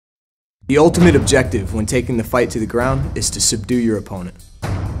The ultimate objective when taking the fight to the ground is to subdue your opponent.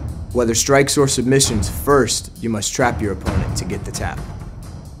 Whether strikes or submissions, first you must trap your opponent to get the tap.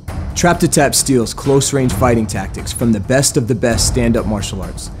 Trap2Tap steals close-range fighting tactics from the best of the best stand-up martial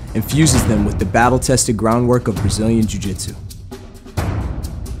arts and fuses them with the battle-tested groundwork of Brazilian Jiu-Jitsu.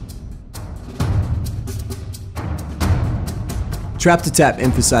 Trap2Tap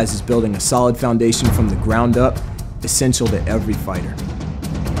emphasizes building a solid foundation from the ground up, essential to every fighter.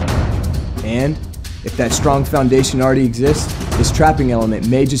 And if that strong foundation already exists, this trapping element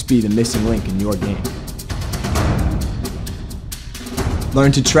may just be the missing link in your game.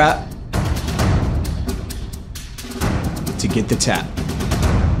 Learn to trap to get the tap.